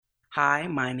Hi,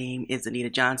 my name is Anita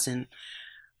Johnson.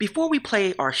 Before we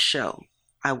play our show,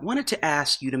 I wanted to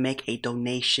ask you to make a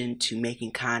donation to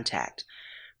Making Contact.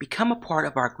 Become a part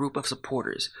of our group of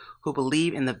supporters who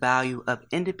believe in the value of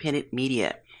independent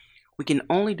media. We can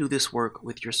only do this work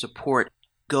with your support.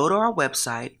 Go to our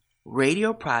website,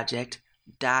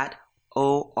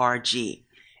 radioproject.org,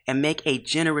 and make a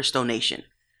generous donation.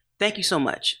 Thank you so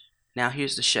much. Now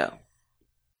here's the show.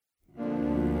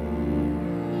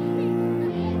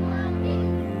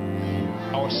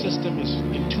 Our system is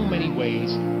in too many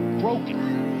ways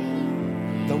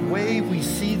broken. The way we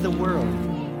see the world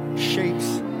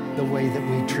shapes the way that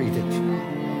we treat it.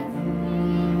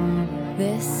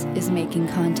 This is Making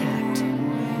Contact.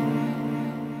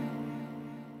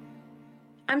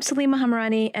 I'm Salima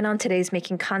Hamarani, and on today's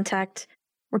Making Contact,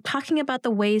 we're talking about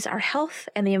the ways our health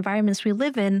and the environments we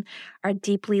live in are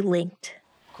deeply linked.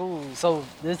 Cool. So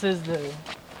this is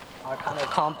our kind of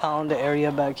compound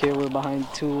area back here. We're behind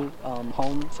two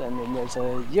homes, and then there's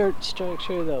a yurt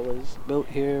structure that was built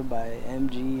here by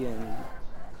MG. And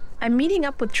I'm meeting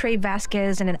up with Trey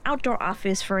Vasquez in an outdoor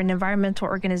office for an environmental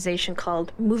organization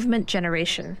called Movement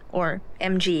Generation, or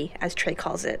MG, as Trey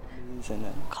calls it. It's in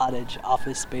a cottage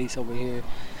office space over here.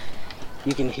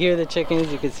 You can hear the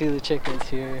chickens, you can see the chickens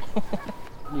here.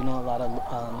 A lot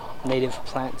of native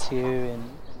plants here. And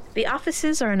the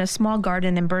offices are in a small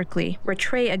garden in Berkeley, where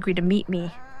Trey agreed to meet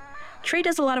me. Trey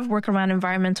does a lot of work around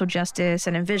environmental justice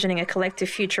and envisioning a collective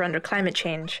future under climate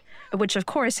change, which of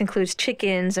course includes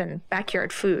chickens and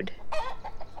backyard food.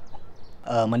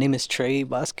 My name is Trey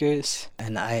Vasquez,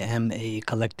 and I am a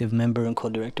collective member and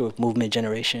co-director of Movement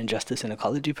Generation Justice and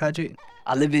Ecology Project.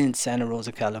 I live in Santa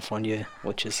Rosa, California,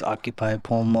 which is occupied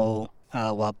Pomo,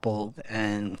 Wapo,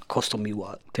 and Coastal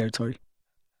Miwok territory.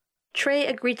 Trey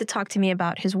agreed to talk to me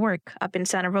about his work up in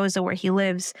Santa Rosa, where he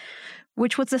lives,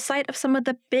 which was the site of some of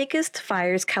the biggest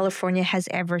fires California has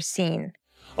ever seen.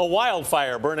 A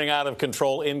wildfire burning out of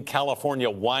control in California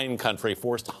wine country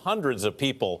forced hundreds of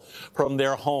people from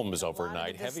their homes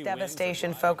overnight. This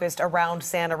devastation focused around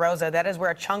Santa Rosa. That is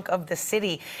where a chunk of the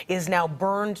city is now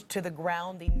burned to the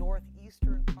ground, the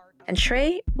northeastern part. And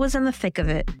Trey was in the thick of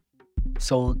it.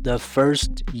 So the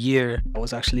first year I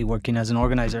was actually working as an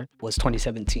organizer was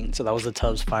 2017. So that was the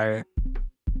Tubbs fire.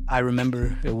 I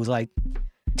remember it was like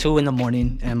 2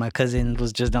 a.m, and my cousin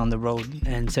was just down the road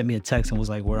and sent me a text and was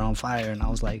like, "We're on fire." And I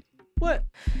was like, "What?"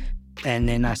 And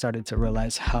then I started to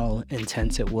realize how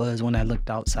intense it was when I looked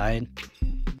outside.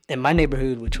 In my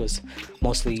neighborhood, which was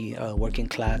mostly a working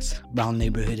class, brown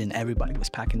neighborhood, and everybody was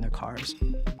packing their cars.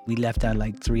 We left at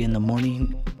like 3 a.m.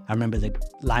 I remember the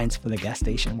lines for the gas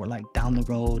station were like down the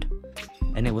road,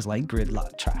 and it was like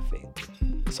gridlock traffic.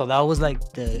 So that was like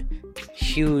the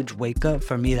huge wake up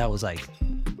for me. That was like,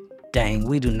 dang,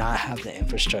 we do not have the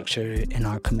infrastructure in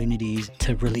our communities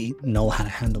to really know how to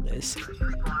handle this. There's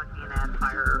 3 blocking and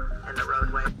fire in the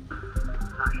roadway.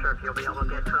 Not sure if you'll be able to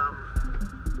get to them.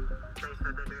 They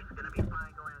said that there's going to be fine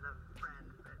going to the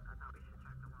friends, but I thought we should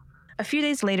check the welfare. A few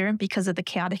days later, because of the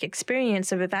chaotic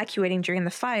experience of evacuating during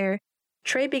the fire,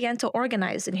 Trey began to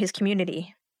organize in his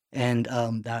community. And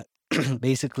that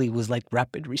basically was like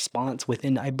rapid response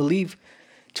within, I believe,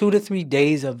 2 to 3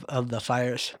 days of the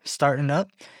fires starting up.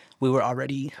 We were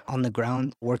already on the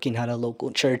ground working at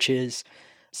local churches,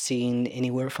 seeing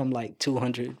anywhere from like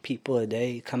 200 people a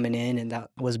day coming in. And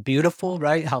that was beautiful,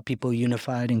 right? How people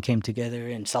unified and came together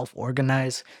and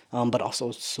self-organized, but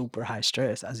also super high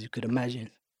stress, as you could imagine.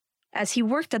 As he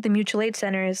worked at the mutual aid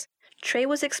centers, Trey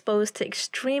was exposed to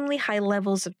extremely high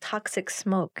levels of toxic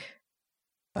smoke.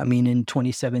 I mean, in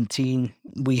 2017,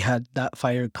 we had that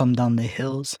fire come down the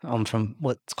hills from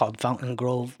what's called Fountain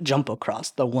Grove, jump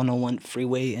across the 101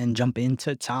 freeway and jump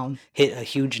into town, hit a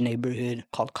huge neighborhood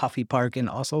called Coffee Park, and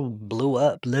also blew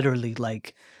up, literally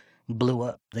like blew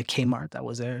up the Kmart that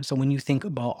was there. So when you think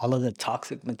about all of the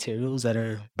toxic materials that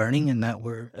are burning and that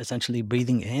we're essentially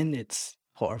breathing in, it's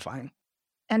horrifying.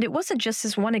 And it wasn't just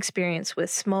his one experience with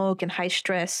smoke and high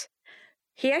stress.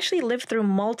 He actually lived through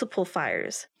multiple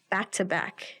fires, back to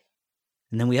back.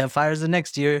 And then we have fires the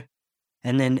next year.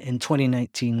 And then in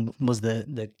 2019 was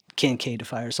the Kincaid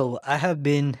fire. So I have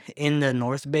been in the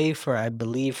North Bay for, I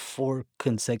believe, 4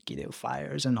 consecutive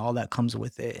fires and all that comes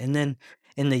with it. And then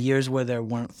in the years where there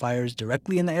weren't fires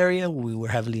directly in the area, we were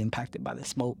heavily impacted by the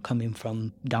smoke coming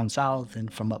from down south and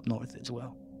from up north as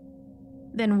well.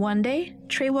 Then one day,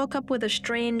 Trey woke up with a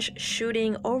strange,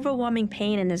 shooting, overwhelming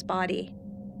pain in his body.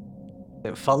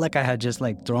 It felt like I had just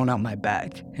like thrown out my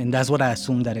back, and that's what I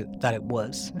assumed that it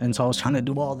was. And so I was trying to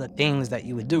do all the things that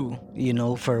you would do,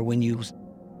 for when you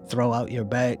throw out your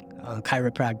back,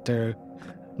 chiropractor,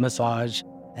 massage,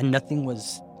 and nothing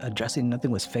was addressing,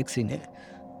 nothing was fixing it.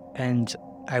 And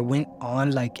I went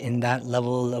on like in that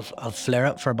level of flare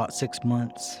up for about 6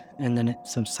 months, and then it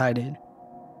subsided.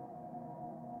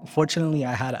 Fortunately,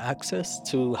 I had access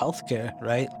to healthcare,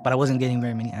 right? But I wasn't getting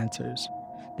very many answers.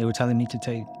 They were telling me to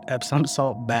take Epsom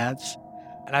salt baths.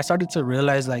 And I started to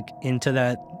realize, like, into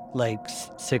that, like,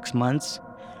 6 months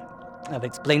of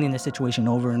explaining the situation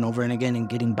over and over and again and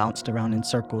getting bounced around in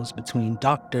circles between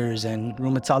doctors and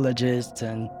rheumatologists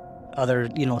and other,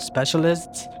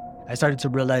 specialists. I started to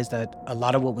realize that a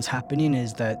lot of what was happening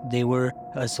is that they were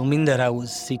assuming that I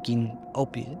was seeking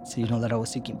opiates, that I was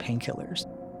seeking painkillers.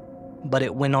 But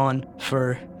it went on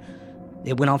for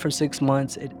 6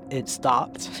 months. It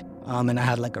stopped, and I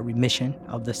had like a remission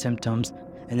of the symptoms,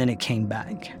 and then it came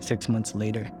back 6 months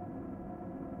later.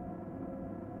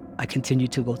 I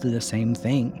continued to go through the same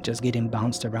thing, just getting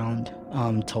bounced around,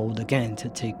 told again to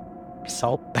take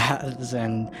salt baths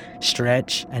and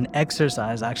stretch and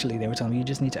exercise. Actually, they were telling me you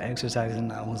just need to exercise,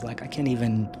 and I was like, I can't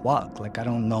even walk. Like, I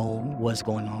don't know what's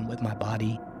going on with my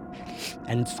body.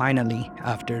 And finally,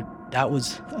 after that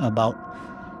was about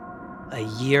a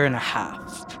year and a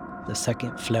half, the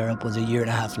second flare-up was a year and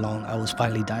a half long, I was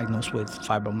finally diagnosed with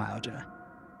fibromyalgia.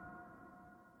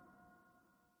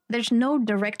 There's no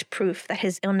direct proof that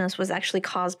his illness was actually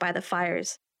caused by the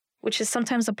fires, which is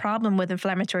sometimes a problem with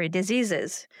inflammatory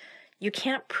diseases. You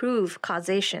can't prove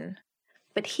causation,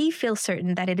 but he feels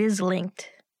certain that it is linked.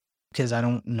 Because I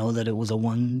don't know that it was a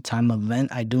one-time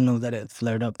event. I do know that it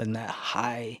flared up in that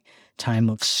high time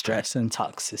of stress and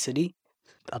toxicity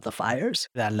of the fires,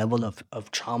 that level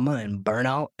of trauma and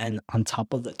burnout, and on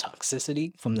top of the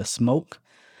toxicity from the smoke.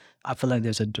 I feel like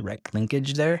there's a direct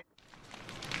linkage there.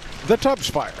 The Tubbs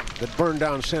fire that burned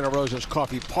down Santa Rosa's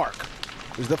Coffee Park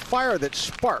is the fire that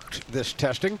sparked this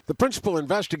testing. The principal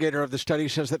investigator of the study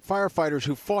says that firefighters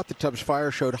who fought the Tubbs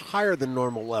fire showed higher than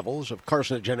normal levels of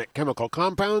carcinogenic chemical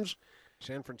compounds.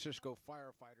 San Francisco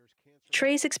firefighters...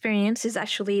 Trey's experience is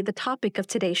actually the topic of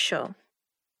today's show.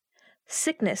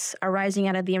 Sickness arising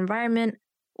out of the environment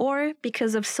or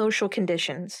because of social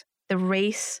conditions, the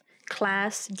race,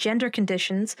 class, gender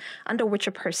conditions under which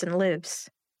a person lives.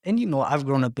 And I've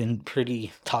grown up in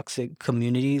pretty toxic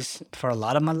communities for a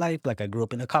lot of my life. Like, I grew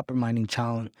up in a copper mining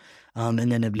town, and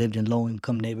then I've lived in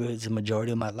low-income neighborhoods the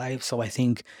majority of my life. So I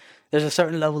think there's a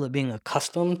certain level of being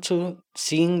accustomed to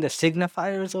seeing the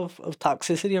signifiers of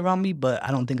toxicity around me, but I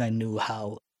don't think I knew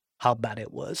how bad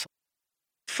it was.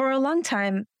 For a long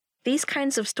time, these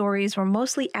kinds of stories were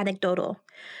mostly anecdotal,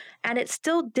 and it's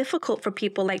still difficult for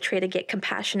people like Trey to get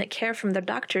compassionate care from their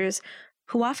doctors,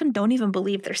 who often don't even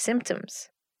believe their symptoms.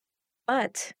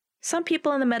 But some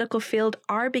people in the medical field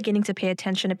are beginning to pay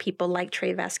attention to people like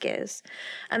Trey Vasquez,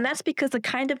 and that's because the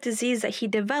kind of disease that he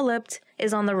developed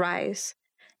is on the rise,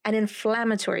 an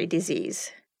inflammatory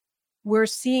disease. We're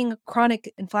seeing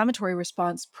chronic inflammatory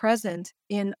response present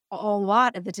in a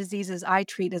lot of the diseases I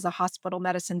treat as a hospital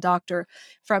medicine doctor,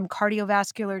 from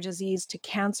cardiovascular disease to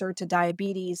cancer to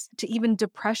diabetes to even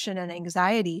depression and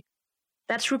anxiety.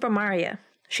 That's Rupa Maria.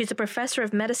 She's a professor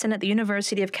of medicine at the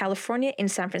University of California in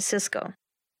San Francisco.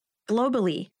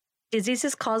 Globally,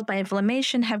 diseases caused by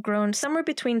inflammation have grown somewhere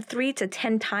between 3 to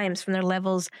 10 times from their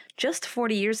levels just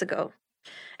 40 years ago.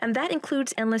 And that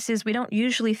includes illnesses we don't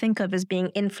usually think of as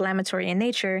being inflammatory in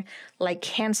nature, like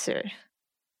cancer.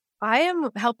 I am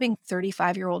helping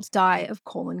 35-year-olds die of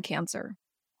colon cancer.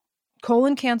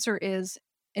 Colon cancer is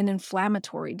an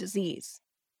inflammatory disease.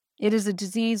 It is a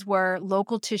disease where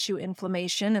local tissue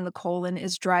inflammation in the colon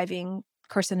is driving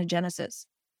carcinogenesis.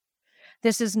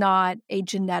 This is not a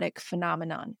genetic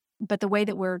phenomenon, but the way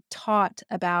that we're taught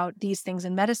about these things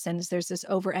in medicine is there's this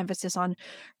overemphasis on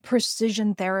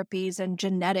precision therapies and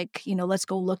genetic, let's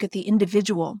go look at the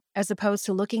individual, as opposed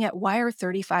to looking at why are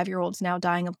 35-year-olds now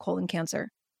dying of colon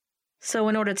cancer. So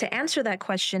in order to answer that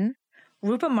question,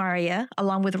 Rupa Maria,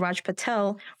 along with Raj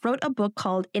Patel, wrote a book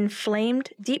called Inflamed,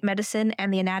 Deep Medicine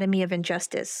and the Anatomy of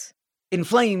Injustice.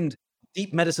 Inflamed,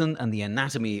 Deep Medicine and the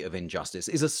Anatomy of Injustice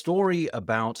is a story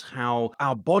about how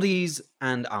our bodies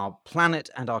and our planet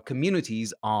and our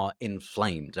communities are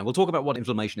inflamed. And we'll talk about what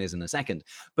inflammation is in a second.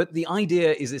 But the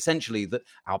idea is essentially that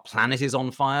our planet is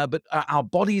on fire, but our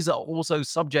bodies are also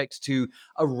subject to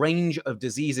a range of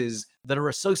diseases that are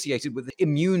associated with the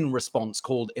immune response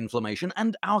called inflammation,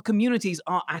 and our communities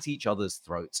are at each other's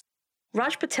throats.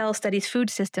 Raj Patel studies food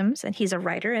systems, and he's a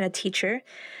writer and a teacher.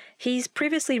 He's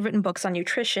previously written books on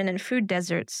nutrition and food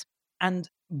deserts. And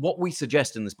what we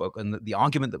suggest in this book, and the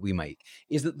argument that we make,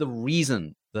 is that the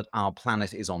reason that our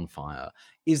planet is on fire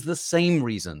is the same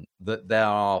reason that there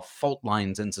are fault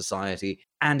lines in society,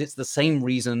 and it's the same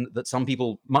reason that some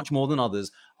people, much more than others,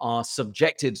 are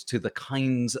subjected to the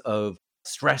kinds of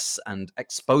stress and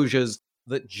exposures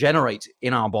that generate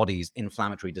in our bodies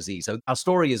inflammatory disease. So our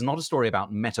story is not a story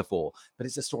about metaphor, but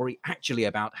it's a story actually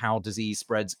about how disease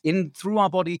spreads in through our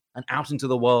body and out into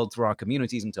the world, through our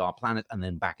communities, into our planet, and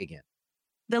then back again.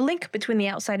 The link between the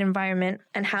outside environment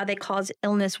and how they cause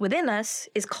illness within us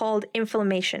is called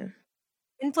inflammation.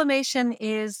 Inflammation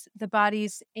is the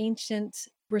body's ancient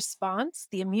response,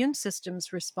 the immune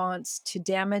system's response to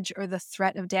damage or the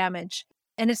threat of damage.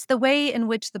 And it's the way in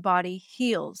which the body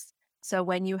heals. So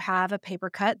when you have a paper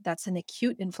cut, that's an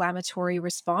acute inflammatory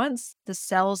response. The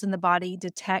cells in the body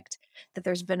detect that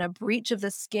there's been a breach of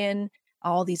the skin.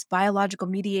 All these biological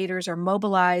mediators are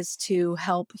mobilized to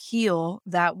help heal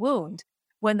that wound.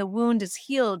 When the wound is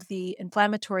healed, the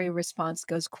inflammatory response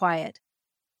goes quiet.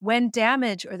 When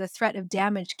damage or the threat of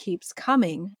damage keeps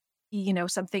coming,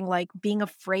 something like being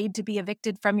afraid to be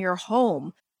evicted from your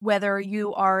home, whether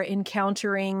you are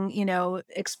encountering,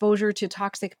 exposure to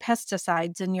toxic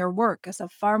pesticides in your work as a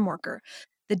farm worker,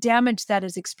 the damage that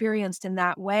is experienced in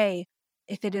that way,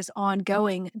 if it is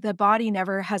ongoing, the body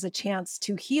never has a chance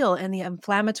to heal and the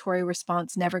inflammatory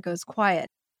response never goes quiet.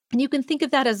 And you can think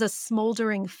of that as a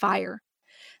smoldering fire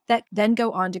that then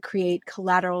go on to create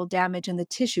collateral damage in the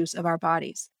tissues of our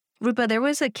bodies. Rupa, there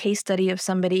was a case study of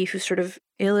somebody who sort of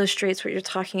illustrates what you're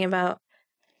talking about,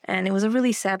 and it was a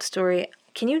really sad story.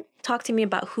 Can you talk to me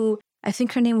about who, I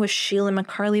think her name was Sheila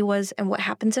McCarley was, and what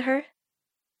happened to her?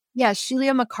 Yeah,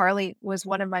 Sheila McCarley was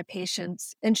one of my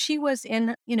patients, and she was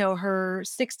in, her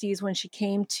 60s when she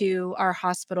came to our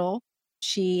hospital.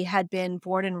 She had been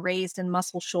born and raised in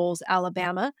Muscle Shoals,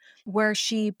 Alabama, where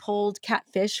she pulled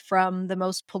catfish from the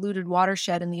most polluted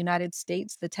watershed in the United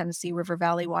States, the Tennessee River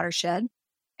Valley watershed.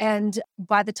 And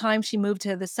by the time she moved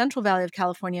to the Central Valley of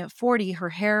California at 40, her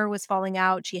hair was falling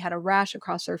out. She had a rash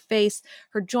across her face.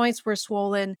 Her joints were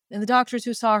swollen. And the doctors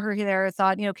who saw her there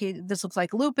thought, okay, this looks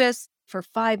like lupus. For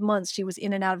 5 months, she was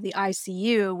in and out of the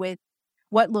ICU with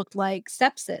what looked like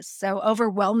sepsis. So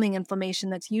overwhelming inflammation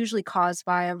that's usually caused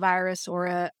by a virus or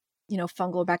a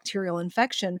fungal bacterial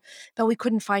infection, but we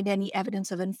couldn't find any evidence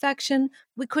of infection.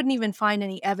 We couldn't even find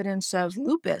any evidence of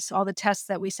lupus. All the tests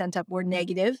that we sent up were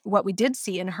negative. What we did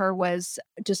see in her was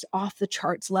just off the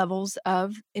charts levels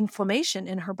of inflammation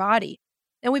in her body.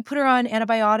 And we put her on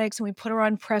antibiotics and we put her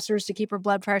on pressors to keep her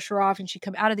blood pressure off, and she'd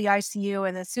come out of the ICU.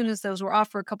 And as soon as those were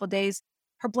off for a couple of days,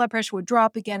 her blood pressure would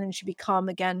drop again and she'd become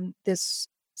again this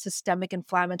systemic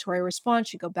inflammatory response.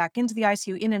 She'd go back into the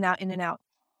ICU, in and out, in and out.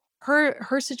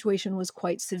 Her situation was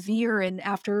quite severe, and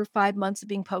after 5 months of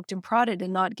being poked and prodded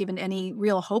and not given any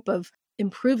real hope of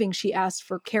improving, she asked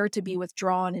for care to be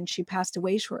withdrawn, and she passed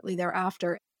away shortly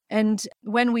thereafter. And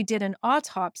when we did an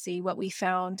autopsy, what we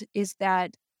found is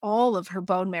that all of her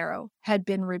bone marrow had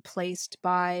been replaced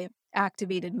by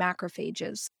activated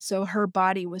macrophages. So her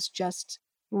body was just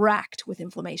racked with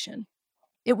inflammation.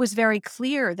 It was very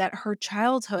clear that her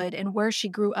childhood and where she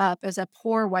grew up as a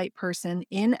poor white person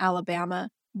in Alabama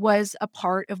was a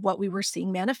part of what we were seeing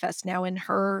manifest now in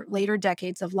her later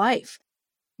decades of life.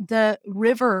 The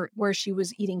river where she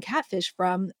was eating catfish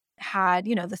from had,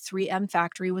 the 3M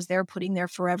factory was there putting their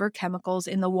forever chemicals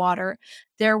in the water.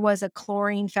 There was a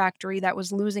chlorine factory that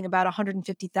was losing about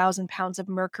 150,000 pounds of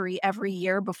mercury every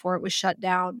year before it was shut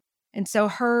down. And so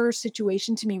her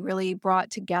situation to me really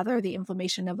brought together the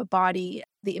inflammation of a body,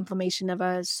 the inflammation of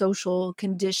a social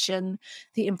condition,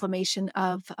 the inflammation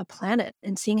of a planet,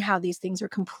 and seeing how these things are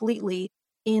completely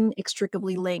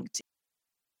inextricably linked.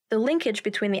 The linkage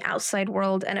between the outside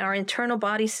world and our internal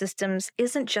body systems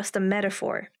isn't just a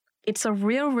metaphor. It's a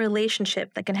real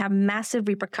relationship that can have massive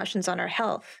repercussions on our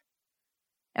health.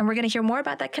 And we're going to hear more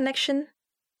about that connection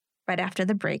right after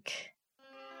the break.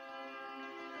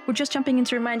 We're just jumping in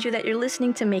to remind you that you're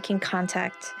listening to Making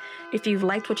Contact. If you've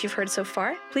liked what you've heard so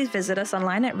far, please visit us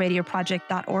online at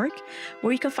radioproject.org,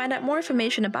 where you can find out more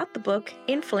information about the book,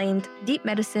 Inflamed, Deep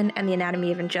Medicine, and the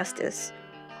Anatomy of Injustice.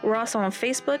 We're also on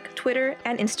Facebook, Twitter,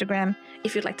 and Instagram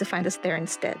if you'd like to find us there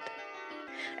instead.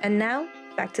 And now,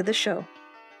 back to the show.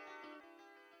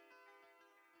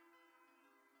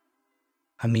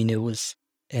 I mean, it was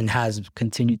and has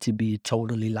continued to be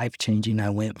totally life-changing. I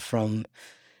went from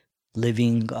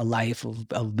living a life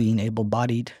of being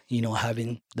able-bodied,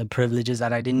 having the privileges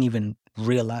that I didn't even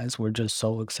realize were just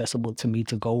so accessible to me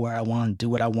to go where I want, do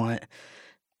what I want,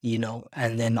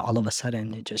 and then all of a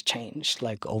sudden it just changed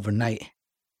like overnight.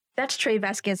 That's Trey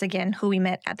Vasquez again, who we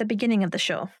met at the beginning of the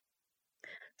show.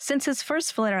 Since his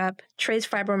first flare-up, Trey's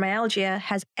fibromyalgia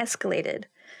has escalated.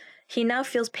 He now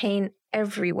feels pain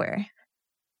everywhere.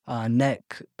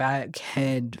 Neck, back,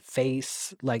 head,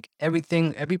 face, like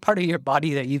everything, every part of your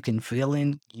body that you can feel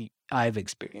in, I've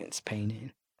experienced pain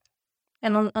in.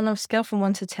 And on a scale from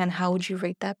 1 to 10, how would you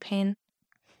rate that pain?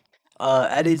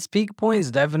 At its peak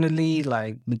points, definitely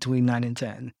like between 9 and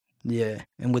 10. Yeah,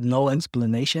 and with no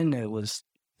explanation, it was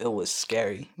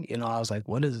scary. I was like,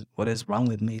 what is wrong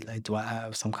with me? Like, do I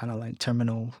have some kind of like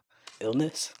terminal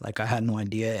illness? Like, I had no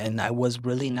idea, and I was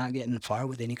really not getting far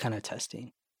with any kind of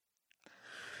testing.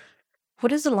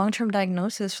 What is the long-term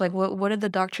diagnosis? Like, what did the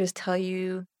doctors tell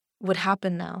you would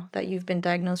happen now that you've been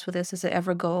diagnosed with this? Does it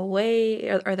ever go away?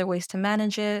 Are there ways to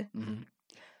manage it?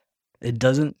 It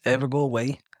doesn't ever go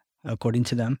away, according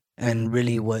to them. And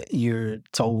really, what you're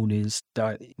told is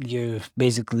that you're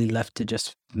basically left to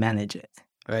just manage it,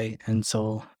 right? And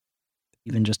so,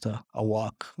 even just a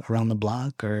walk around the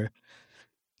block, or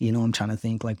I'm trying to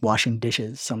think, like washing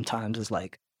dishes sometimes is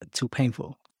like too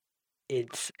painful.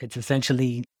 It's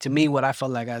essentially, to me, what I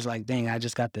felt like, I was like, dang, I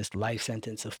just got this life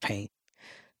sentence of pain.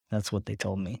 That's what they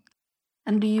told me.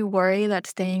 And do you worry that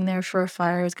staying there for a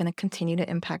fire is going to continue to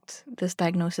impact this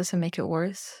diagnosis and make it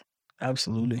worse?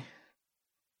 Absolutely.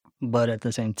 But at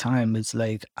the same time, it's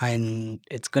like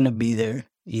it's gonna be there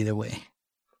either way.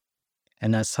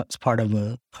 And that's part of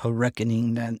a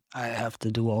reckoning that I have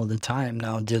to do all the time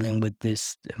now, dealing with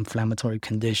this inflammatory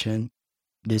condition,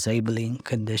 disabling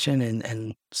condition,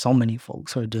 and so many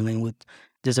folks are dealing with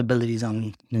disabilities on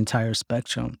an entire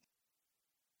spectrum.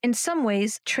 In some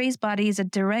ways, Trey's body is a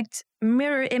direct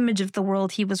mirror image of the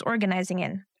world he was organizing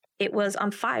in. It was on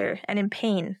fire and in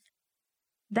pain.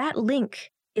 That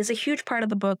link is a huge part of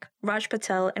the book Raj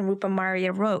Patel and Rupa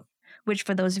Maria wrote, which,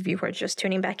 for those of you who are just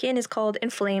tuning back in, is called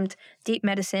Inflamed, Deep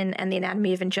Medicine and the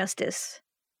Anatomy of Injustice.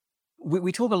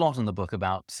 We talk a lot in the book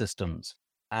about systems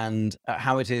and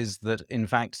how it is that, in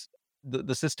fact,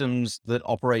 the systems that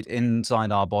operate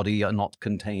inside our body are not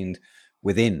contained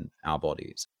within our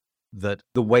bodies. That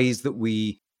the ways that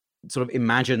we sort of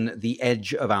imagine the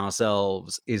edge of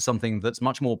ourselves is something that's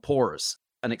much more porous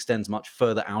and extends much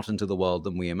further out into the world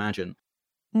than we imagine.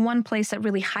 One place that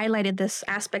really highlighted this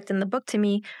aspect in the book to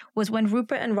me was when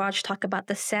Rupert and Raj talk about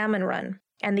the salmon run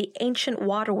and the ancient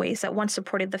waterways that once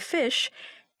supported the fish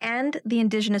and the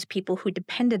indigenous people who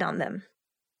depended on them.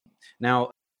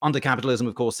 Now, under capitalism,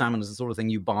 of course, salmon is the sort of thing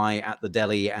you buy at the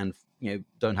deli and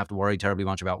don't have to worry terribly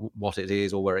much about what it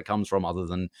is or where it comes from, other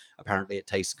than apparently it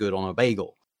tastes good on a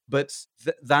bagel. But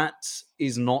that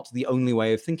is not the only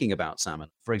way of thinking about salmon.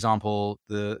 For example,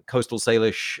 the coastal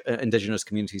Salish indigenous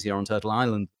communities here on Turtle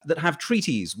Island that have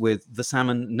treaties with the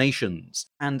salmon nations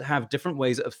and have different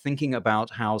ways of thinking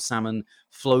about how salmon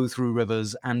flow through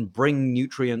rivers and bring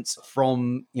nutrients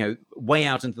from, way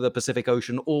out into the Pacific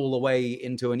Ocean all the way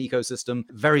into an ecosystem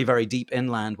very, very deep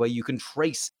inland, where you can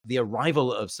trace the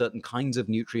arrival of certain kinds of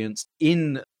nutrients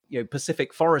in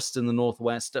Pacific forests in the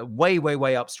Northwest, way, way,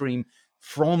 way upstream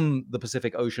from the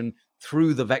Pacific Ocean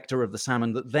through the vector of the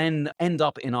salmon that then end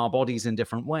up in our bodies in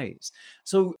different ways.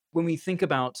 So when we think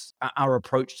about our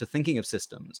approach to thinking of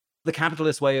systems, the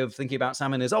capitalist way of thinking about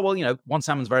salmon is, one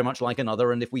salmon's very much like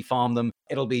another, and if we farm them,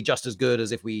 it'll be just as good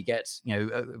as if we get,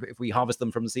 if we harvest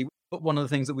them from the sea. But one of the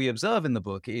things that we observe in the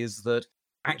book is that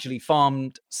actually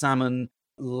farmed salmon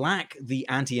lack the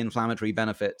anti-inflammatory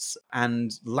benefits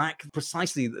and lack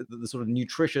precisely the sort of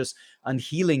nutritious and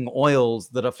healing oils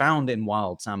that are found in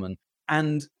wild salmon.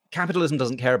 And capitalism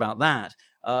doesn't care about that.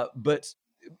 But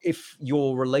if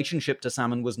your relationship to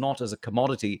salmon was not as a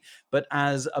commodity, but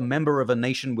as a member of a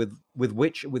nation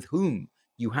with whom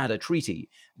you had a treaty,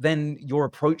 then your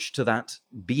approach to that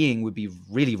being would be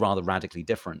really rather radically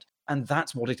different. And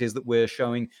that's what it is that we're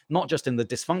showing, not just in the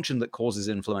dysfunction that causes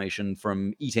inflammation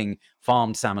from eating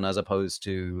farmed salmon as opposed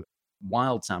to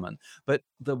wild salmon, but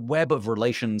the web of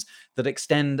relations that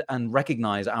extend and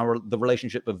recognize the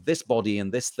relationship of this body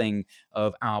and this thing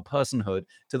of our personhood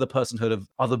to the personhood of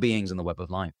other beings in the web of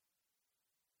life.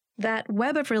 That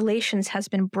web of relations has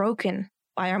been broken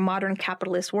by our modern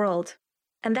capitalist world.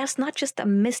 And that's not just a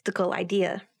mystical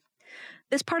idea.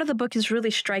 This part of the book is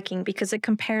really striking because it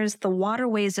compares the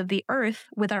waterways of the earth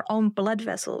with our own blood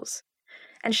vessels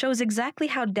and shows exactly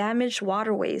how damaged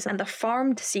waterways and the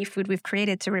farmed seafood we've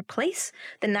created to replace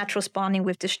the natural spawning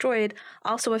we've destroyed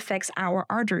also affects our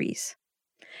arteries.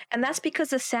 And that's because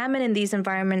the salmon in these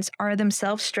environments are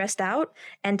themselves stressed out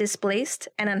and displaced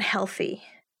and unhealthy.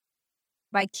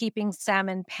 By keeping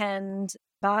salmon penned,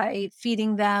 by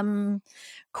feeding them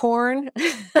corn,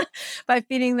 by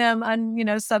feeding them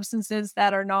substances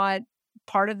that are not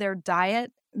part of their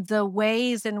diet, the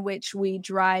ways in which we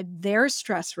drive their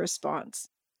stress response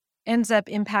ends up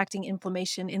impacting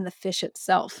inflammation in the fish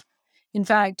itself. In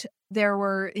fact, there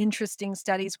were interesting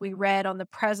studies we read on the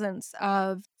presence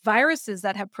of viruses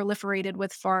that have proliferated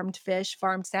with farmed fish,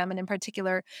 farmed salmon in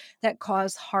particular, that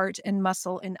cause heart and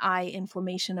muscle and eye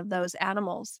inflammation of those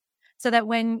animals. so that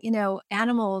when,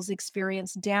 animals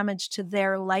experience damage to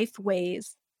their life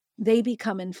ways, they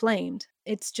become inflamed.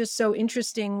 It's just so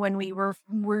interesting when were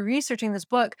researching this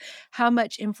book, how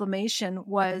much inflammation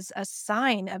was a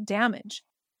sign of damage.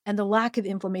 And the lack of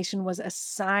inflammation was a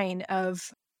sign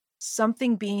of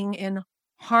something being in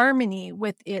harmony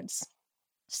with its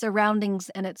surroundings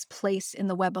and its place in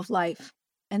the web of life.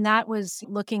 And that was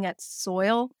looking at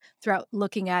soil, throughout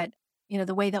looking at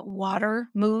the way that water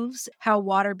moves, how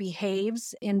water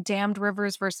behaves in dammed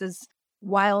rivers versus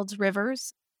wild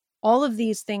rivers. All of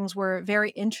these things were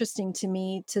very interesting to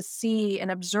me to see and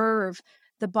observe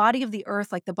the body of the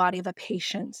earth like the body of a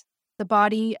patient, the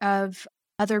body of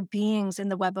other beings in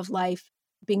the web of life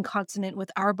being consonant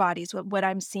with our bodies, what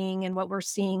I'm seeing and what we're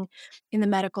seeing in the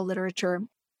medical literature.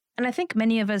 And I think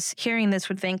many of us hearing this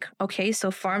would think, okay, so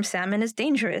farm salmon is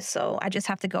dangerous, so I just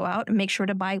have to go out and make sure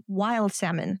to buy wild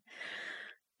salmon.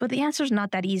 But the answer is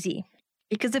not that easy.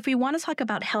 Because if we want to talk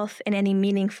about health in any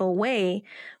meaningful way,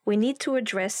 we need to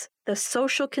address the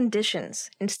social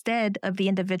conditions instead of the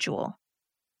individual.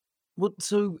 Well,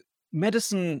 so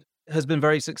medicine has been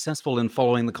very successful in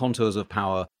following the contours of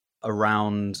power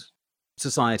around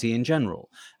society in general.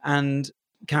 And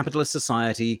capitalist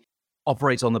society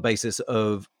operates on the basis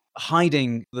of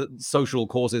hiding the social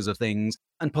causes of things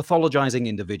and pathologizing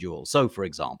individuals. So, for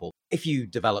example, if you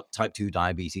develop type 2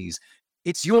 diabetes,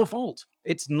 it's your fault.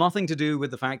 It's nothing to do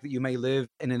with the fact that you may live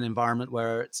in an environment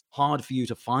where it's hard for you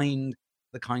to find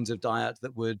the kinds of diet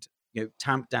that would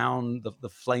tamp down the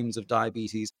flames of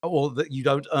diabetes, or that you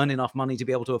don't earn enough money to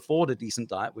be able to afford a decent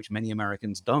diet, which many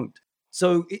Americans don't.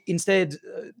 So instead,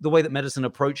 the way that medicine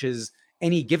approaches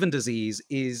any given disease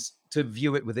is to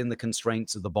view it within the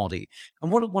constraints of the body.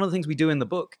 And one of the things we do in the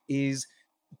book is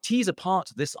tease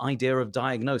apart this idea of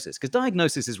diagnosis, because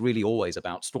diagnosis is really always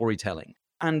about storytelling.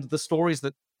 And the stories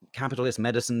that capitalist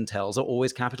medicine tells are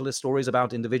always capitalist stories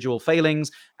about individual failings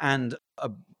and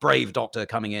a brave doctor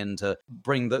coming in to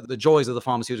bring the joys of the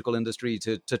pharmaceutical industry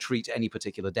to treat any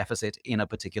particular deficit in a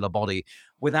particular body,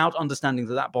 without understanding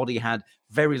that body had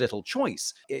very little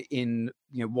choice in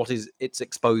what it's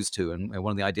exposed to. And one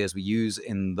of the ideas we use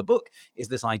in the book is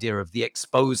this idea of the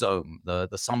exposome,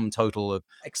 the sum total of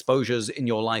exposures in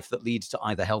your life that lead to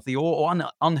either healthy or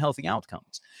unhealthy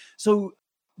outcomes. So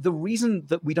the reason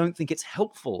that we don't think it's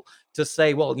helpful to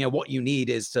say, well, what you need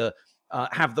is to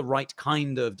have the right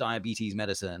kind of diabetes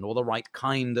medicine or the right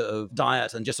kind of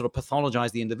diet and just sort of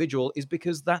pathologize the individual is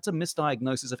because that's a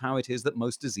misdiagnosis of how it is that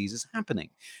most disease is happening.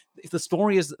 If the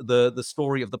story is the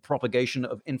story of the propagation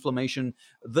of inflammation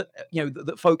that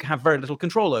that folk have very little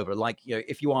control over, like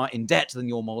if you are in debt, then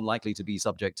you're more likely to be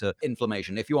subject to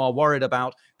inflammation. If you are worried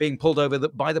about being pulled over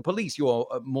by the police, you are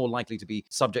more likely to be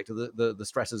subject to the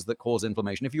stresses that cause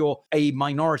inflammation. If you're a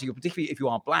minority, or particularly if you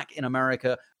are Black in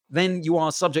America, then you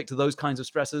are subject to those kinds of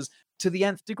stresses to the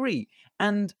nth degree.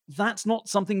 And that's not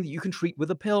something that you can treat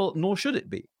with a pill, nor should it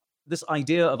be. This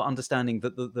idea of understanding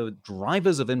that the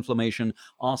drivers of inflammation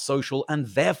are social, and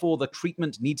therefore the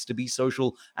treatment needs to be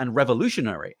social and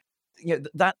revolutionary,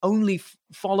 that only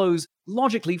follows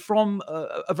logically from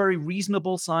a very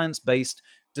reasonable science-based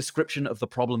description of the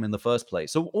problem in the first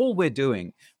place. So all we're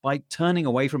doing by turning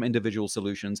away from individual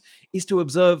solutions is to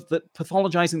observe that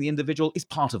pathologizing the individual is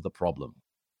part of the problem.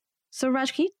 So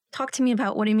Raj, can you talk to me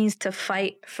about what it means to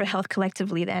fight for health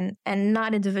collectively then, and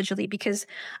not individually? Because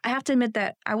I have to admit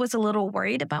that I was a little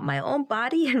worried about my own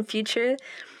body and future,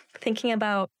 thinking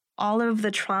about all of the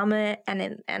trauma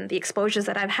and the exposures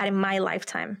that I've had in my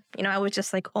lifetime. I was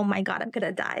just like, oh my God, I'm going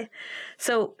to die.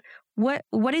 So what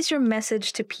is your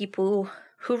message to people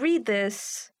who read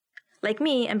this, like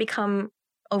me, and become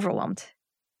overwhelmed?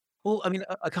 Well, I mean,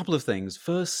 a couple of things.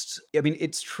 First, I mean,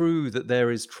 it's true that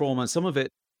there is trauma, some of it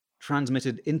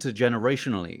transmitted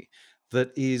intergenerationally, that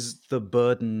is the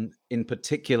burden in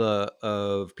particular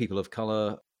of people of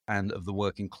color and of the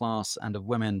working class and of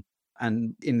women.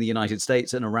 And in the United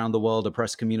States and around the world,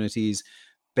 oppressed communities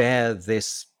bear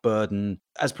this burden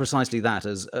as precisely that,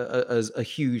 as a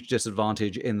huge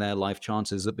disadvantage in their life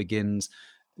chances that begins,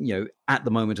 at the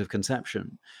moment of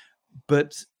conception.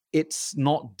 But it's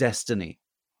not destiny.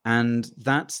 And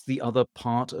that's the other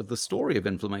part of the story of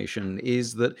inflammation,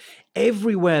 is that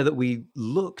everywhere that we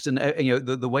looked and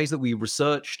the ways that we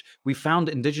researched, we found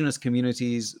indigenous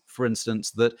communities, for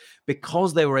instance, that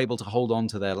because they were able to hold on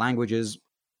to their languages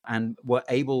and were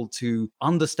able to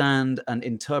understand and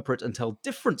interpret and tell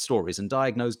different stories and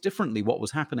diagnose differently what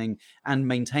was happening and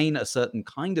maintain a certain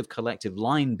kind of collective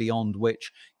line beyond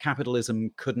which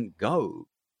capitalism couldn't go,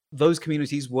 those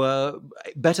communities were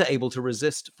better able to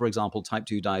resist, for example, type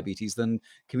 2 diabetes than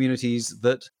communities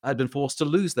that had been forced to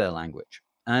lose their language.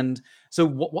 And so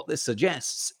what this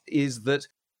suggests is that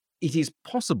it is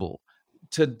possible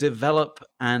to develop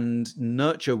and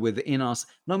nurture within us,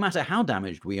 no matter how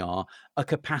damaged we are, a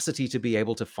capacity to be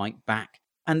able to fight back.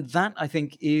 And that, I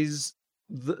think, is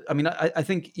I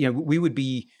think, we would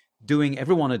be doing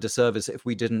everyone a disservice if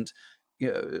we didn't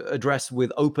address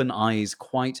with open eyes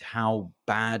quite how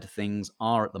bad things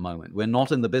are at the moment. We're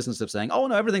not in the business of saying, oh,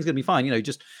 no, everything's going to be fine.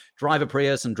 Just drive a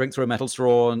Prius and drink through a metal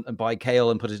straw and buy kale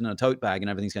and put it in a tote bag and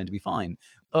everything's going to be fine.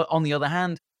 On the other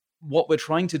hand, what we're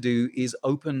trying to do is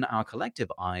open our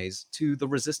collective eyes to the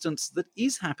resistance that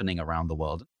is happening around the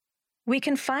world. We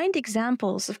can find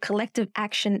examples of collective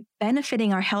action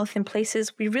benefiting our health in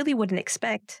places we really wouldn't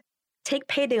expect. Take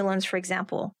payday loans, for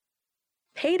example.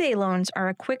 Payday loans are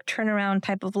a quick turnaround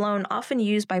type of loan often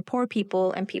used by poor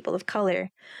people and people of color.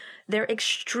 They're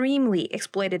extremely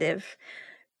exploitative.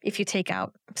 If you take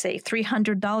out, say,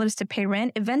 $300 to pay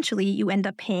rent, eventually you end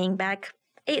up paying back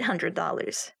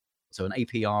 $800. So an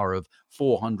APR of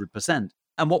 400%.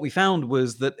 And what we found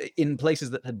was that in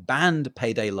places that had banned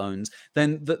payday loans,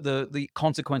 then the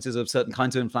consequences of certain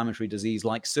kinds of inflammatory disease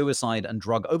like suicide and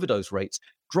drug overdose rates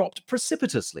dropped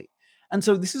precipitously. And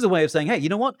so this is a way of saying, hey, you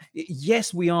know what?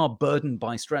 Yes, we are burdened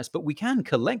by stress, but we can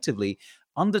collectively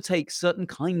undertake certain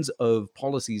kinds of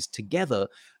policies together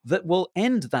that will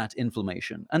end that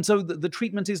inflammation. And so the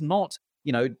treatment is not,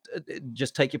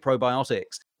 just take your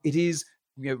probiotics. It is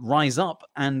rise up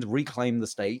and reclaim the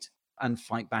state and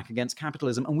fight back against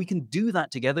capitalism. And we can do that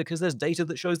together because there's data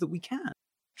that shows that we can.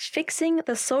 Fixing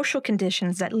the social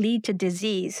conditions that lead to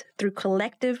disease through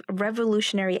collective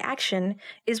revolutionary action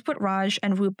is what Raj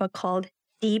and Rupa called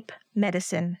deep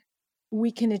medicine.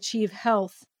 We can achieve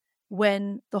health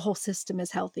when the whole system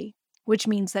is healthy, which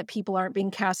means that people aren't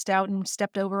being cast out and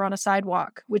stepped over on a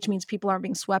sidewalk, which means people aren't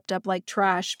being swept up like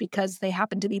trash because they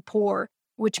happen to be poor,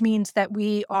 which means that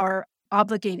we are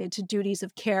obligated to duties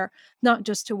of care, not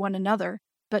just to one another,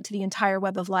 but to the entire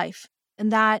web of life.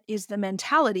 And that is the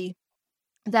mentality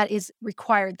that is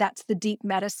required. That's the deep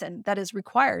medicine that is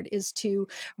required, is to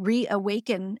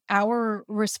reawaken our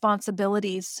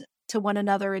responsibilities to one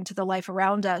another and to the life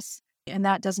around us. And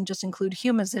that doesn't just include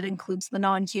humans, it includes the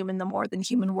non-human, the more than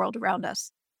human world around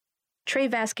us. Trey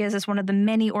Vasquez is one of the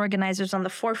many organizers on the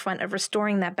forefront of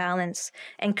restoring that balance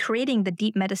and creating the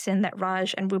deep medicine that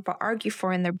Raj and Rupa argue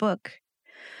for in their book.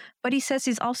 But he says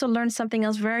he's also learned something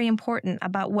else very important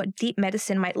about what deep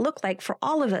medicine might look like for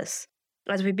all of us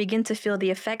as we begin to feel the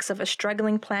effects of a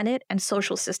struggling planet and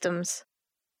social systems.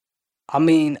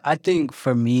 I think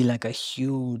for me, like a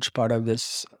huge part of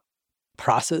this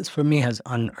process for me has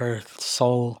unearthed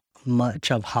so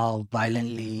much of how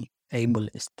violently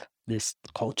ableist this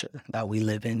culture that we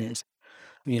live in is.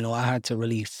 I had to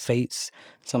really face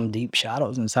some deep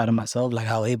shadows inside of myself, like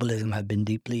how ableism had been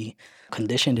deeply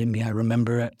conditioned in me. I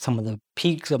remember at some of the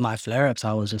peaks of my flare-ups,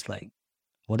 I was just like,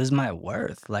 what is my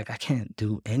worth? Like, I can't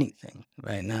do anything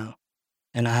right now.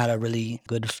 And I had a really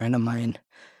good friend of mine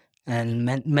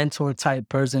and mentor type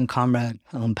person, comrade,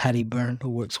 Patty Byrne, who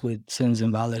works with Citizens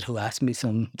Invalid, who asked me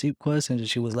some deep questions. And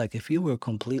she was like, if you were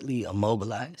completely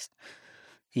immobilized,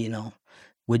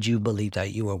 would you believe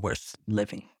that you were worth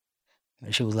living?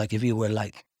 And she was like, if you were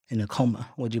like in a coma,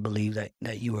 would you believe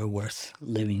that you were worth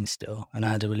living still? And I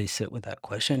had to really sit with that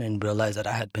question and realize that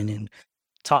I had been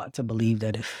taught to believe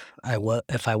that if I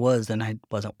was, then I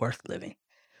wasn't worth living.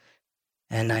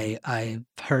 And I've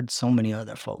heard so many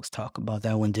other folks talk about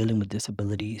that when dealing with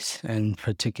disabilities, and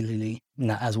particularly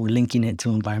as we're linking it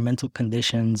to environmental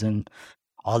conditions and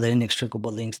all the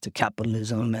inextricable links to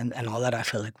capitalism and all that. I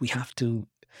feel like we have to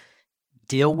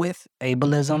deal with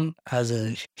ableism as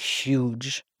a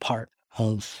huge part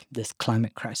of this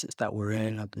climate crisis that we're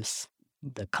in, of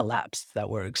the collapse that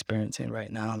we're experiencing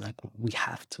right now. Like, we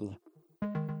have to.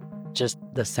 Just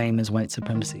the same as white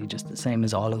supremacy, just the same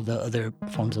as all of the other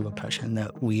forms of oppression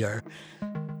that we are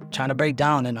trying to break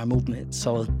down in our movement.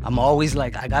 So I'm always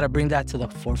like, I gotta bring that to the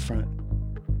forefront.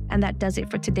 And that does it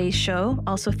for today's show.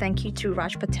 Also, thank you to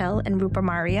Raj Patel and Rupa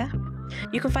Maria.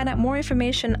 You can find out more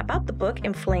information about the book,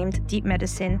 Inflamed, Deep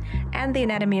Medicine, and the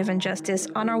Anatomy of Injustice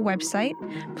on our website.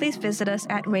 Please visit us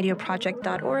at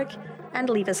radioproject.org and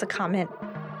leave us a comment.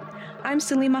 I'm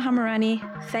Salima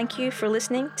Hamarani. Thank you for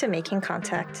listening to Making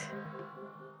Contact.